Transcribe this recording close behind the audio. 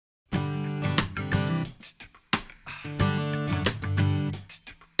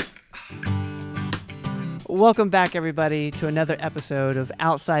Welcome back, everybody, to another episode of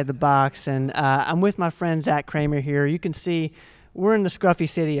Outside the Box, and I'm with my friend Zach Kramer here. You can see we're in the scruffy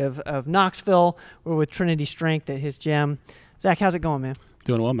city of Knoxville. We're with Trinity Strength at his gym. Zach, how's it going, man?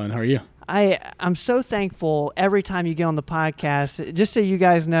 Doing well, man. How are you? I'm so thankful every time you get on the podcast. Just so you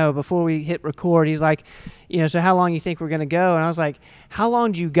guys know, before we hit record, he's like, so how long you think we're going to go? And I was like, how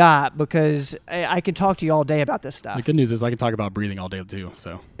long do you got? Because I can talk to you all day about this stuff. The good news is I can talk about breathing all day too.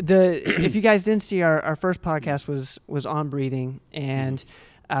 So if you guys didn't see, our first podcast was on breathing, and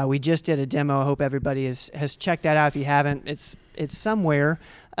we just did a demo. I hope everybody has checked that out. If you haven't, it's somewhere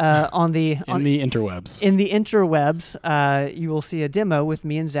in the interwebs. In the interwebs, you will see a demo with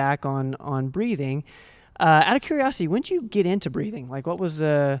me and Zach on breathing. Out of curiosity, when did you get into breathing? Like, what was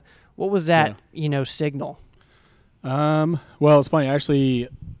that signal? Well, it's funny. I actually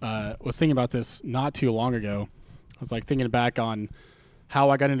was thinking about this not too long ago. I was like thinking back on how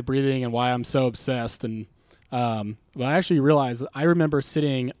I got into breathing and why I'm so obsessed. And but I actually realized I remember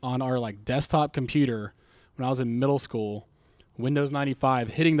sitting on our desktop computer when I was in middle school, Windows 95,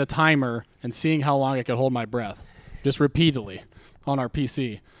 hitting the timer and seeing how long I could hold my breath, just repeatedly on our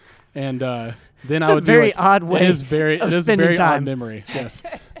PC. And then I would do odd way. It is a very odd memory. Yes,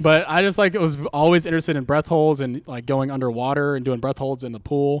 but I just was always interested in breath holds and going underwater and doing breath holds in the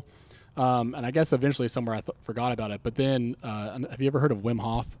pool. And I guess eventually somewhere I forgot about it. But then, have you ever heard of Wim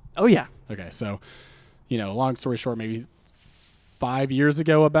Hof? Oh yeah. Okay, so long story short, maybe 5 years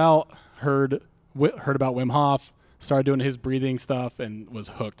ago, heard about Wim Hof, started doing his breathing stuff, and was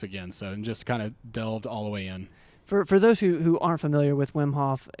hooked again. So and just kind of delved all the way in. For those who aren't familiar with Wim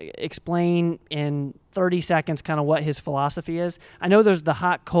Hof, explain in 30 seconds kind of what his philosophy is. I know there's the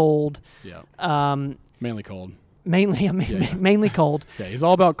hot, cold. Yeah. Mainly cold. Mainly cold. Yeah, he's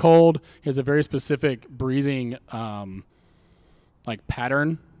all about cold. He has a very specific breathing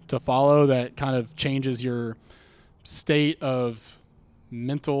pattern to follow that kind of changes your state of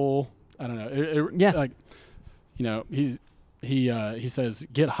mental. I don't know. He says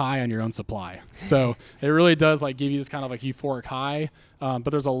get high on your own supply. So it really does give you this kind of euphoric high. But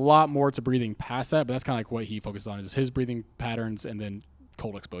there's a lot more to breathing past that. But that's kind of what he focuses on is his breathing patterns and then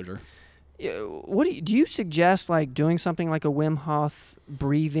cold exposure. What do you suggest doing something like a Wim Hof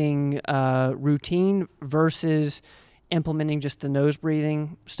breathing routine versus implementing just the nose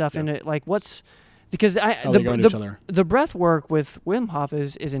breathing stuff in it? What's because the breath work with Wim Hof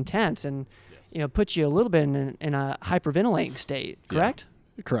is intense and puts you a little bit in a hyperventilating state, correct?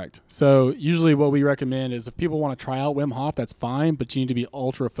 Yeah, correct. So usually what we recommend is if people want to try out Wim Hof, that's fine, but you need to be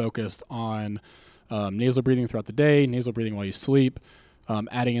ultra focused on nasal breathing throughout the day, nasal breathing while you sleep,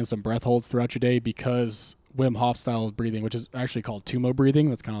 adding in some breath holds throughout your day because Wim Hof style of breathing, which is actually called Tumo breathing,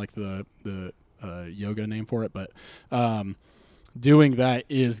 that's kind of the yoga name for it, but doing that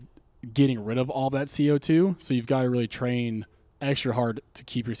is getting rid of all that CO2, so you've got to really train extra hard to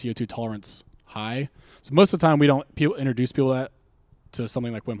keep your CO2 tolerance high. So most of the time we don't introduce people to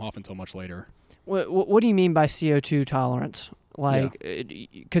something like Wim Hof until much later. What do you mean by CO2 tolerance?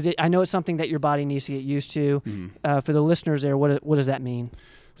 Because I know it's something that your body needs to get used to. Mm-hmm. For the listeners there, what does that mean?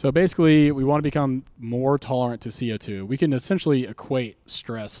 So basically, we want to become more tolerant to CO2. We can essentially equate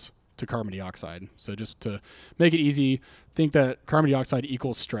stress to carbon dioxide. So just to make it easy, think that carbon dioxide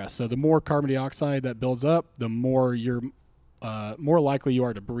equals stress. So the more carbon dioxide that builds up, the more you're more likely you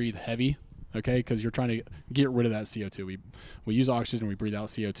are to breathe heavy. Okay, because you're trying to get rid of that CO2. We use oxygen, we breathe out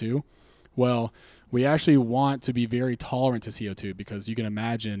CO2. Well, we actually want to be very tolerant to CO2 because you can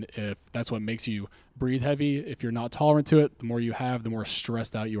imagine if that's what makes you breathe heavy, if you're not tolerant to it, the more you have, the more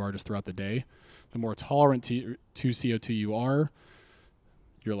stressed out you are just throughout the day. The more tolerant to CO2 you are,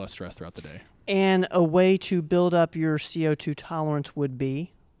 you're less stressed throughout the day. And a way to build up your CO2 tolerance would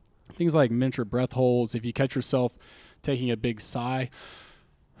be? Things like miniature breath holds. If you catch yourself taking a big sigh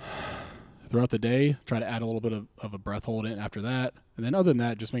throughout the day, try to add a little bit of a breath hold in after that. And then other than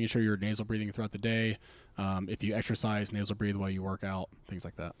that, just making sure you're nasal breathing throughout the day. If you exercise, nasal breathe while you work out, things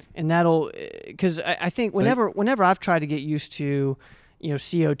like that. And that'll, because I think whenever I've tried to get used to,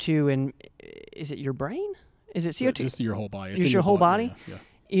 CO2 and is it your brain? Is it CO2? Just your whole body. It's your whole body?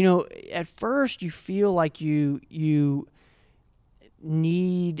 Yeah. At first you feel like you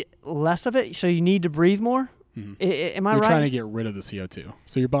need less of it, so you need to breathe more. Mm-hmm. Am I right? You're trying to get rid of the CO2.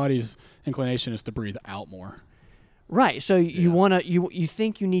 So your body's inclination is to breathe out more. Right. So you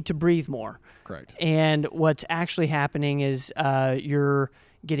think you need to breathe more. Correct. And what's actually happening is you're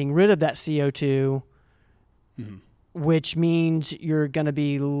getting rid of that CO2, mm-hmm. which means you're going to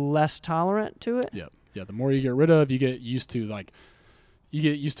be less tolerant to it. Yeah. Yeah. The more you get rid of, you get used to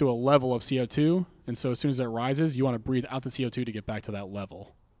a level of CO2. And so as soon as that rises, you want to breathe out the CO2 to get back to that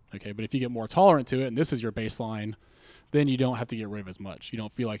level. Okay, but if you get more tolerant to it, and this is your baseline, then you don't have to get rid of as much. You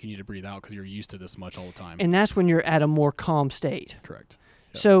don't feel like you need to breathe out because you're used to this much all the time. And that's when you're at a more calm state. Correct.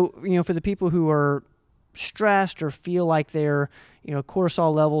 Yep. So, for the people who are stressed or feel like their,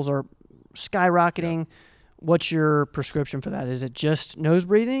 cortisol levels are skyrocketing, Yep. What's your prescription for that? Is it just nose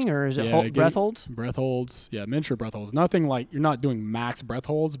breathing or is it breath holds? Breath holds. Yeah, miniature breath holds. Nothing like, you're not doing max breath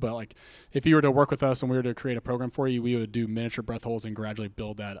holds, but like if you were to work with us and we were to create a program for you, we would do miniature breath holds and gradually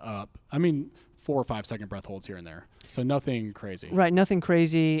build that up. 4 or 5 second breath holds here and there. So nothing crazy. Right, nothing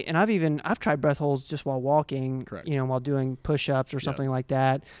crazy. And I've tried breath holds just while walking, Correct. While doing push-ups or something like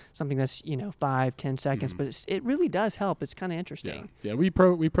that. Something that's, 5-10 seconds, but it really does help. It's kind of interesting. Yeah, we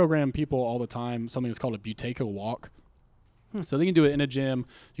program people all the time, something that's called a Buteyko walk. So they can do it in a gym.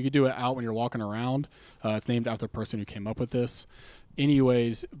 You can do it out when you're walking around. It's named after the person who came up with this.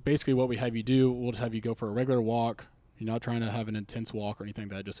 Anyways, basically what we have you do, we'll just have you go for a regular walk. You're not trying to have an intense walk or anything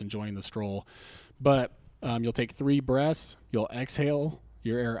like that, just enjoying the stroll. But you'll take 3 breaths, you'll exhale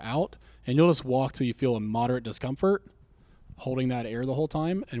your air out, and you'll just walk till you feel a moderate discomfort, holding that air the whole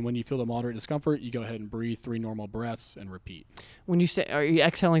time. And when you feel the moderate discomfort, you go ahead and breathe 3 normal breaths and repeat. When you say, are you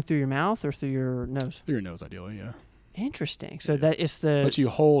exhaling through your mouth or through your nose? Through your nose, ideally, yeah. Interesting. So that is the... But you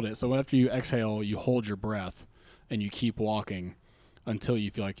hold it. So after you exhale, you hold your breath, and you keep walking until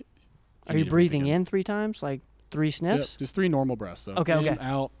you feel like... Are you breathing in 3 times, like 3 sniffs? Yep, just 3 normal breaths. So okay.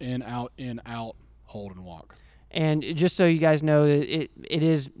 Out, in, out, in, out, hold, and walk. And just so you guys know, it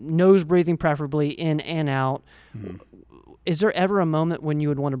is nose breathing, preferably in and out. Mm-hmm. Is there ever a moment when you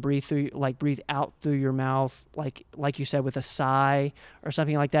would want to breathe out through your mouth, like you said, with a sigh or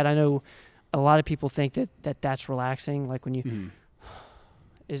something like that? I know a lot of people think that's relaxing, like when you... Mm-hmm.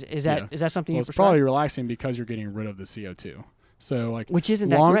 Is that something you prescribe? It's probably relaxing because you're getting rid of the CO2. So which isn't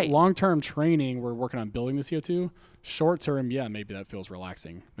that great. Long-term training, we're working on building the CO2. Short-term, maybe that feels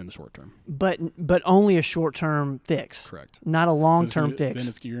relaxing in the short term. But only a short-term fix. Correct. Not a long-term fix.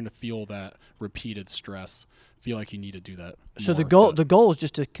 Then you're going to feel that repeated stress, feel like you need to do that. So the goal is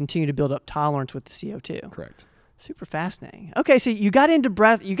just to continue to build up tolerance with the CO2. Correct. Super fascinating. Okay, so you got into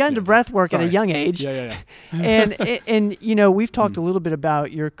breath work at a young age. Yeah. and we've talked a little bit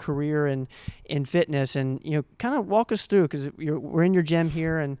about your career in fitness, and kind of walk us through, because we're in your gym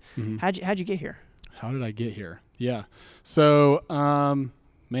here, and how'd you get here? How did I get here? Yeah. So,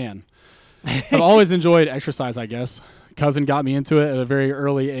 man, I've always enjoyed exercise, I guess. Cousin got me into it at a very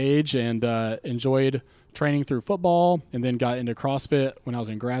early age, and enjoyed training through football, and then got into CrossFit when I was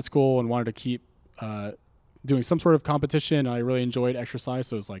in grad school and wanted to keep doing some sort of competition. I really enjoyed exercise,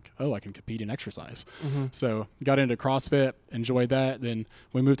 so it was like, I can compete in exercise. Mm-hmm. So got into CrossFit, enjoyed that. Then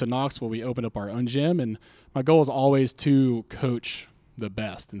we moved to Knoxville. We opened up our own gym, and my goal is always to coach the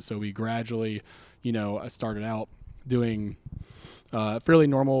best. And so we gradually, I started out doing fairly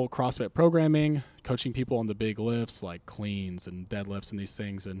normal CrossFit programming, coaching people on the big lifts like cleans and deadlifts and these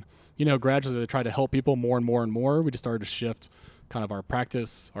things. And, gradually I tried to help people more and more and more. We just started to shift kind of our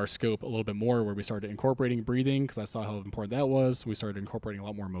practice, our scope a little bit more, where we started incorporating breathing because I saw how important that was. We started incorporating a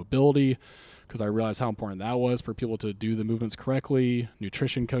lot more mobility because I realized how important that was for people to do the movements correctly,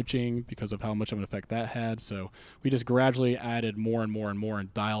 nutrition coaching because of how much of an effect that had. So we just gradually added more and more and more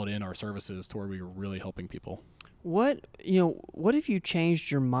and dialed in our services to where we were really helping people. What have you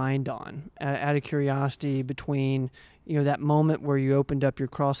changed your mind on, out of curiosity, between, that moment where you opened up your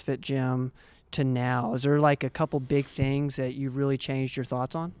CrossFit gym to now? Is there like a couple big things that you've really changed your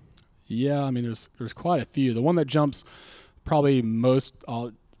thoughts on? Yeah, there's quite a few. The one that jumps probably most,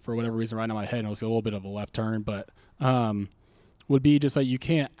 for whatever reason, right in my head, and it was a little bit of a left turn, but would be just like you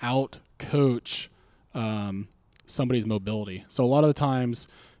can't out-coach somebody's mobility. So a lot of the times,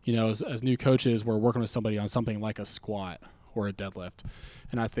 as new coaches, we're working with somebody on something like a squat or a deadlift,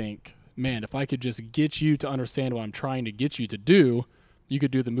 and I think, man, if I could just get you to understand what I'm trying to get you to do, you could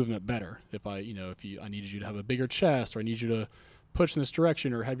do the movement better. If I needed you to have a bigger chest, or I need you to push in this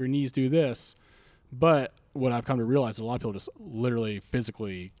direction, or have your knees do this. But what I've come to realize is a lot of people just literally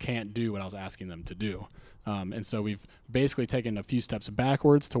physically can't do what I was asking them to do. And so we've basically taken a few steps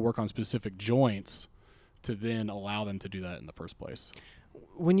backwards to work on specific joints to then allow them to do that in the first place.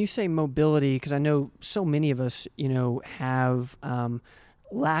 When you say mobility, because I know so many of us, have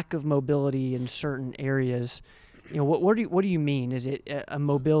lack of mobility in certain areas. What do you mean? Is it a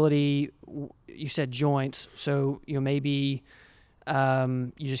mobility? You said joints, so maybe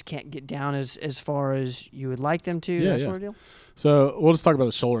you just can't get down as far as you would like them to. Sort of deal. So we'll just talk about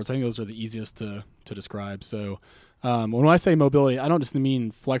the shoulders. I think those are the easiest to describe. So when I say mobility, I don't just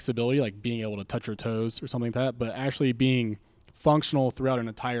mean flexibility, like being able to touch your toes or something like that, but actually being functional throughout an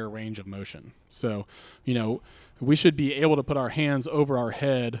entire range of motion. So, we should be able to put our hands over our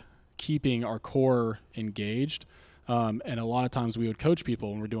head, keeping our core engaged. And a lot of times we would coach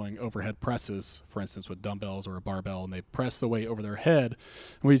people when we're doing overhead presses, for instance, with dumbbells or a barbell, and they press the weight over their head,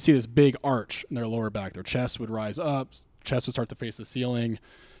 and we'd see this big arch in their lower back. Their chest would rise up, chest would start to face the ceiling,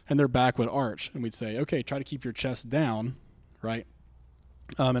 and their back would arch. And we'd say, okay, try to keep your chest down, right?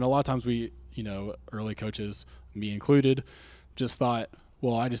 And a lot of times we, early coaches, me included, just thought,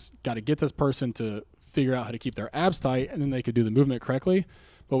 well, I just got to get this person to figure out how to keep their abs tight, and then they could do the movement correctly.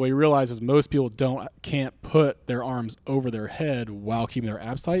 But what we realize is most people can't put their arms over their head while keeping their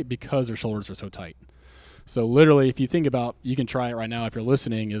abs tight because their shoulders are so tight. So literally, if you think about, you can try it right now if you're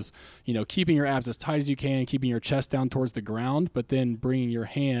listening, is, keeping your abs as tight as you can, keeping your chest down towards the ground, but then bringing your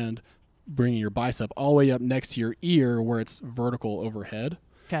bicep all the way up next to your ear where it's vertical overhead.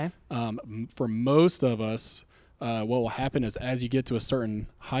 Okay. For most of us, what will happen is as you get to a certain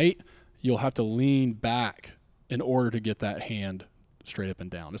height, you'll have to lean back in order to get that hand straight up and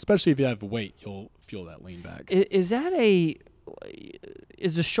down. Especially if you have weight, you'll feel that lean back. Is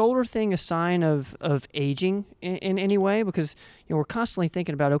the shoulder thing a sign of aging in any way? Because we're constantly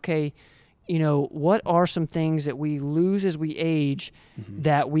thinking about, okay, what are some things that we lose as we age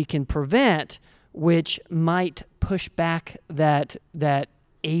that we can prevent, which might push back that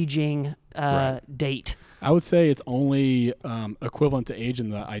aging date? I would say it's only equivalent to age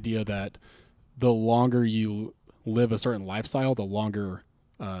in the idea that the longer you live a certain lifestyle, the longer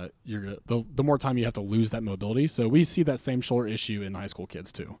the more time you have to lose that mobility. So we see that same shoulder issue in high school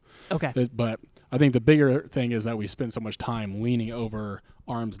kids too. Okay. But I think the bigger thing is that we spend so much time leaning over,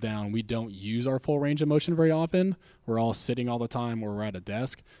 arms down. We don't use our full range of motion very often. We're all sitting all the time, or we're at a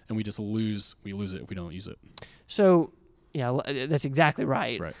desk, and we lose it if we don't use it. So, yeah, that's exactly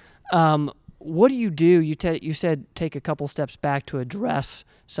right. Right. What do? You said take a couple steps back to address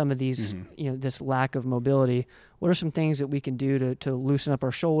some of these, this lack of mobility. What are some things that we can do to loosen up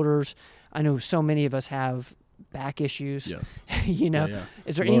our shoulders? I know so many of us have back issues. Yes. Yeah.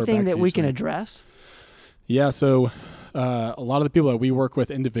 Is there Lower anything back's that we can usually address? Yeah. So a lot of the people that we work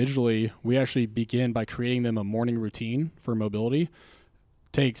with individually, we actually begin by creating them a morning routine for mobility.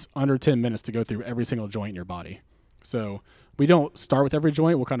 Takes under 10 minutes to go through every single joint in your body. So we don't start with every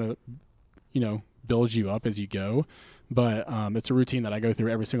joint. We'll kind of, build you up as you go. But it's a routine that I go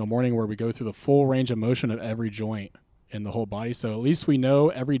through every single morning where we go through the full range of motion of every joint in the whole body. So at least we know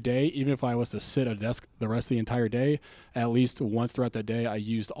every day, even if I was to sit at a desk the rest of the entire day, at least once throughout the day, I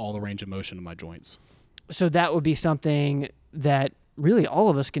used all the range of motion of my joints. So that would be something that really all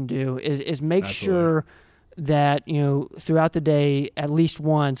of us can do is make Absolutely. Sure that, throughout the day, at least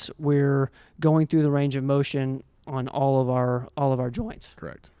once, we're going through the range of motion on all of our joints.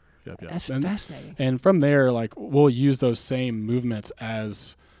 Correct. Yep. That's fascinating. And from there, we'll use those same movements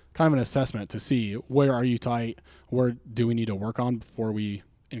as kind of an assessment to see where are you tight, where do we need to work on before we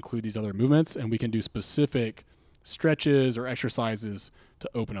include these other movements, and we can do specific stretches or exercises to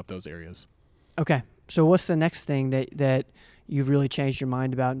open up those areas. Okay. So what's the next thing that you've really changed your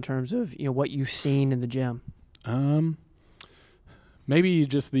mind about in terms of what you've seen in the gym? Maybe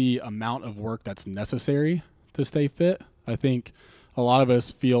just the amount of work that's necessary to stay fit. I think a lot of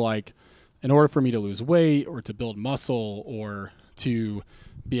us feel like in order for me to lose weight or to build muscle or to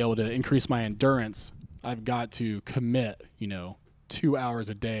be able to increase my endurance, I've got to commit, 2 hours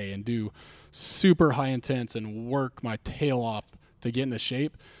a day and do super high intense and work my tail off to get into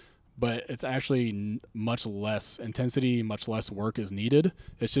shape. But it's actually much less intensity, much less work is needed.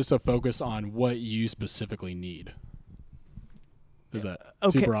 It's just a focus on what you specifically need. Is that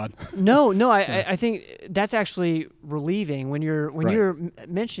too broad? No. I think that's actually relieving when you're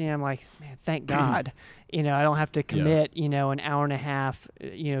mentioning it. I'm like, man, thank God. I don't have to commit, an hour and a half,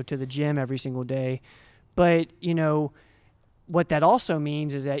 to the gym every single day. But, what that also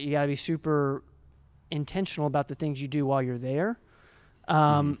means is that you got to be super intentional about the things you do while you're there.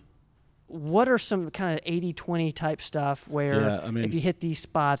 What are some kind of 80-20 type stuff where if you hit these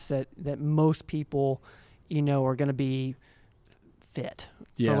spots that most people, are going to be fit,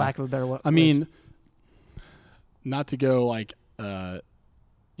 for lack of a better word? I mean, not to go kind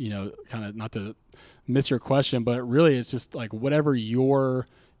of not to miss your question, but really it's just whatever your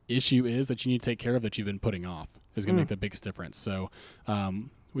issue is that you need to take care of that you've been putting off is going to make the biggest difference. So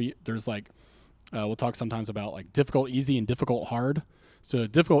there's we'll talk sometimes about difficult, easy, and difficult, hard. So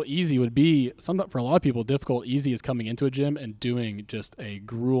difficult, easy would be for a lot of people, difficult, easy is coming into a gym and doing just a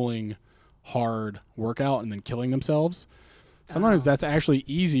grueling, hard workout and then killing themselves. Sometimes that's actually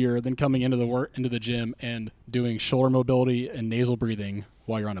easier than coming into the gym and doing shoulder mobility and nasal breathing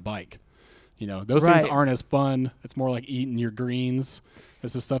while you're on a bike. You know, those things aren't as fun. It's more like eating your greens.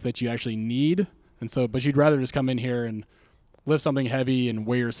 It's the stuff that you actually need. And so, but you'd rather just come in here and lift something heavy and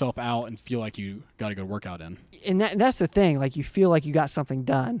weigh yourself out and feel like you got a good workout in. And that's the thing. Like, you feel like you got something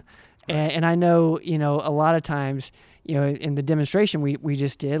done. Right. And I know, you know, a lot of times, you know, in the demonstration we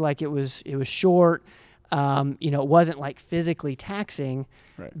just did, like, it was short. You know, it wasn't like physically taxing,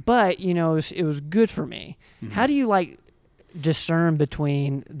 Right. but, you know, it was good for me. Mm-hmm. How do you like discern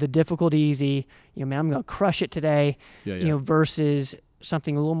between the difficult, easy, you know, man, I'm going to crush it today, you know, versus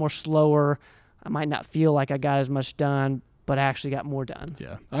something a little more slower. I might not feel like I got as much done, but I actually got more done.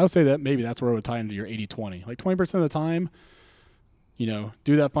 Yeah. I would say that maybe that's where it would tie into your 80-20. Like 20% of the time, you know,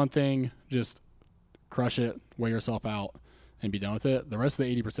 do that fun thing, just crush it, weigh yourself out, and be done with it. The rest of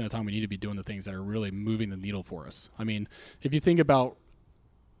the 80% of the time, we need to be doing the things that are really moving the needle for us. I mean, if you think about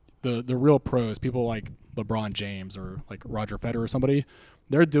the real pros, people like LeBron James or like Roger Federer or somebody,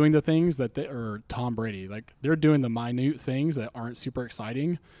 they're doing the things that or Tom Brady, like they're doing the minute things that aren't super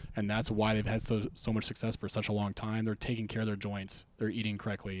exciting, and that's why they've had so much success for such a long time. They're taking care of their joints, they're eating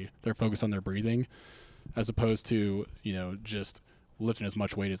correctly, they're focused on their breathing, as opposed to, you know, just lifting as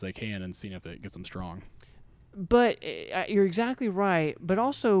much weight as they can and seeing if it gets them strong. But you're exactly right. But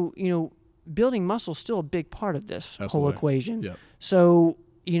also, you know, building muscle is still a big part of this whole equation. Yep. So,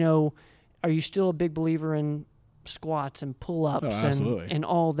 you know, are you still a big believer in squats and pull-ups and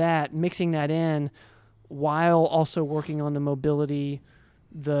all that, mixing that in while also working on the mobility,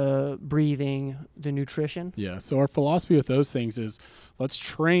 the breathing, the nutrition? Yeah. So our philosophy with those things is, let's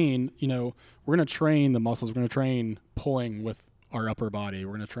train, you know, we're going to train the muscles. We're going to train pulling with our upper body.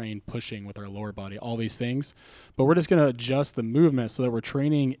 We're going to train pushing with our lower body, all these things. But we're just going to adjust the movement so that we're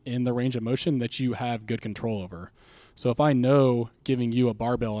training in the range of motion that you have good control over. So if I know giving you a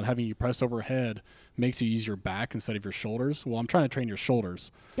barbell and having you press overhead makes you use your back instead of your shoulders, well, I'm trying to train your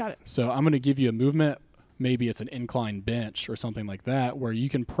shoulders. Got it. So I'm going to give you a movement, maybe it's an incline bench or something like that, where you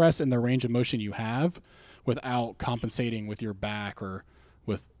can press in the range of motion you have without compensating with your back or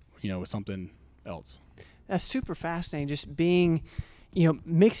with, you know, with something else. That's super fascinating. Just being, you know,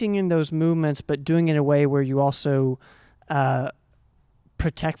 mixing in those movements, but doing it in a way where you also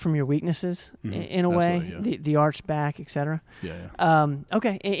protect from your weaknesses in a way, yeah. the arch back, etc. Yeah.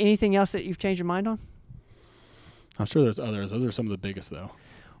 Okay. Anything else that you've changed your mind on? I'm sure there's others. Those are some of the biggest, though.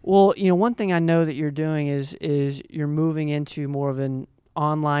 Well, you know, one thing I know that you're doing is you're moving into more of an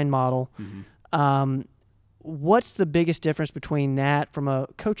online model. Mm-hmm. What's the biggest difference between that from a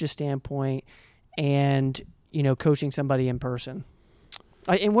coach's standpoint and, you know, coaching somebody in person?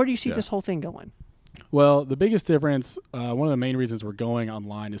 And where do you see this whole thing going? Well, the biggest difference, one of the main reasons we're going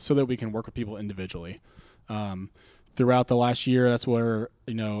online is so that we can work with people individually. Throughout the last year, that's where,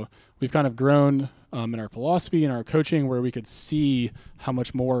 you know, we've kind of grown in our philosophy and our coaching, where we could see how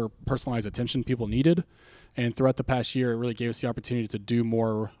much more personalized attention people needed. And throughout the past year, it really gave us the opportunity to do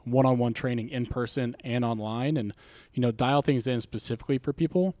more one-on-one training in person and online, and, you know, dial things in specifically for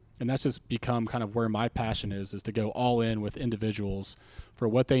people. And that's just become kind of where my passion is to go all in with individuals for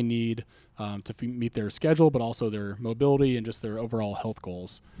what they need to meet their schedule, but also their mobility and just their overall health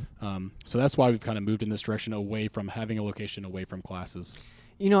goals. So that's why we've kind of moved in this direction, away from having a location, away from classes.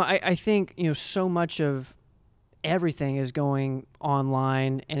 You know, I think, you know, so much of everything is going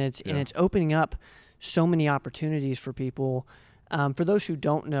online, and it's opening up so many opportunities for people. For those who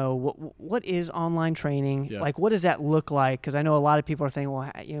don't know, what is online training? Yeah. Like, what does that look like? Because I know a lot of people are thinking,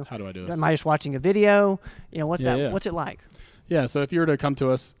 well, you know, how do I do this? am I just watching a video? You know, what's that? Yeah. What's it like? Yeah, so if you were to come to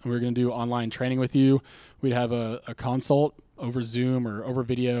us and we were going to do online training with you, we'd have a consult over Zoom or over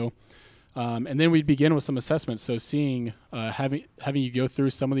video, and then we'd begin with some assessments. So seeing, having you go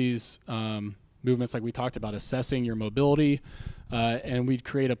through some of these movements like we talked about, assessing your mobility, and we'd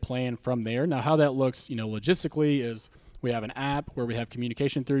create a plan from there. Now, how that looks, you know, logistically is we have an app where we have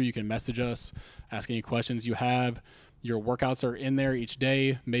communication through. You can message us, ask any questions you have. Your workouts are in there each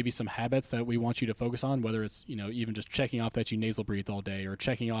day, maybe some habits that we want you to focus on, whether it's, you know, even just checking off that you nasal breathed all day, or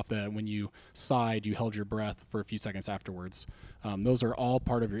checking off that when you sighed, you held your breath for a few seconds afterwards. Those are all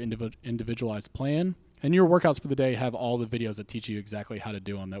part of your individualized plan. And your workouts for the day have all the videos that teach you exactly how to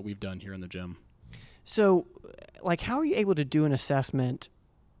do them that we've done here in the gym. So, like, how are you able to do an assessment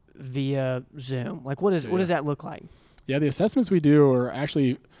via Zoom? Like, what does that look like? Yeah, the assessments we do are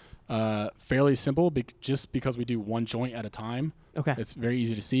actually fairly simple, just because we do one joint at a time. Okay. It's very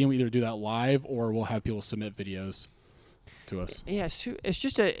easy to see, and we either do that live or we'll have people submit videos to us. Yeah,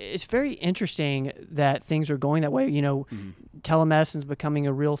 it's very interesting that things are going that way. You know, telemedicine's becoming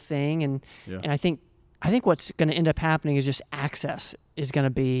a real thing, and I think I think what's going to end up happening is just access is going to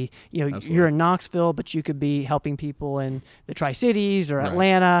be, Absolutely. you're in Knoxville, but you could be helping people in the Tri-Cities or Right.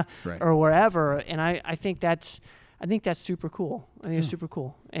 Atlanta Right. or wherever. And I think that's super cool. I think it's super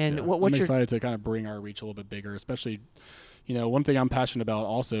cool. And Yeah. what's I'm your excited to kind of bring our reach a little bit bigger, especially, one thing I'm passionate about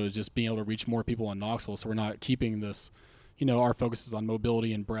also is just being able to reach more people in Knoxville. So we're not keeping this, our focus is on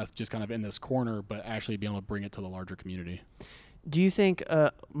mobility and breadth just kind of in this corner, but actually being able to bring it to the larger community. Do you think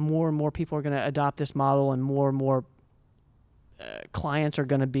more and more people are going to adopt this model, and more clients are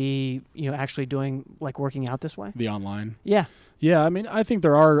going to be, actually doing like working out this way? The online. Yeah. Yeah, I mean, I think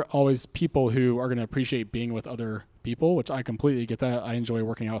there are always people who are going to appreciate being with other people, which I completely get that. I enjoy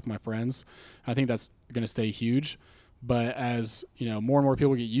working out with my friends. I think that's going to stay huge. But as, more and more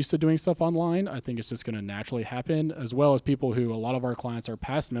people get used to doing stuff online, I think it's just going to naturally happen, as well as people who, a lot of our clients are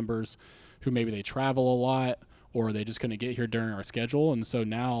past members who maybe they travel a lot or they just couldn't get here during our schedule. And so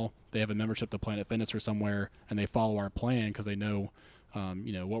now they have a membership to Planet Fitness or somewhere and they follow our plan because they know,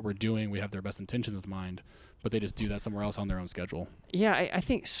 what we're doing. We have their best intentions in mind, but they just do that somewhere else on their own schedule. Yeah, I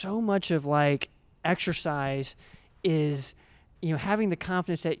think so much of like exercise is, having the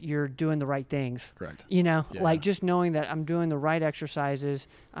confidence that you're doing the right things. Correct. Like just knowing that I'm doing the right exercises,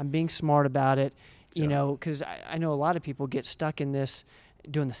 I'm being smart about it, because I know a lot of people get stuck in this,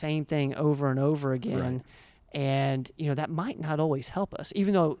 doing the same thing over and over again. Right. And, that might not always help us,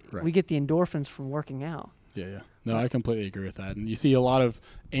 even though Right. we get the endorphins from working out. Yeah. No, I completely agree with that. And you see a lot of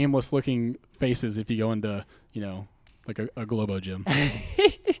aimless looking faces if you go into, like a Globo gym.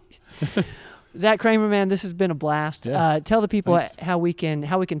 Zach Kramer, man, this has been a blast. Yeah. Tell the people Thanks. how we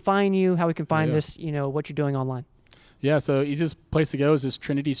can find you, how we can find Yeah. this, what you're doing online. Yeah, so easiest place to go is just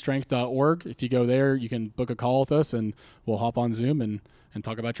trinitystrength.org. If you go there, you can book a call with us and we'll hop on Zoom and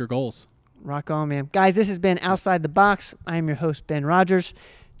talk about your goals. Rock on, man. Guys, this has been Outside the Box. I am your host, Ben Rogers.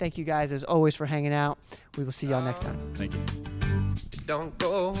 Thank you guys, as always, for hanging out. We will see y'all next time. Thank you. Don't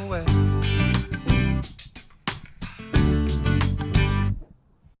go away.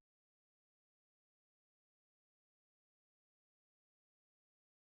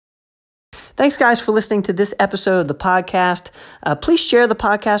 Thanks, guys, for listening to this episode of the podcast. Please share the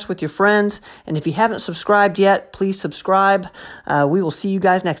podcast with your friends. And if you haven't subscribed yet, please subscribe. We will see you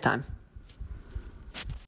guys next time.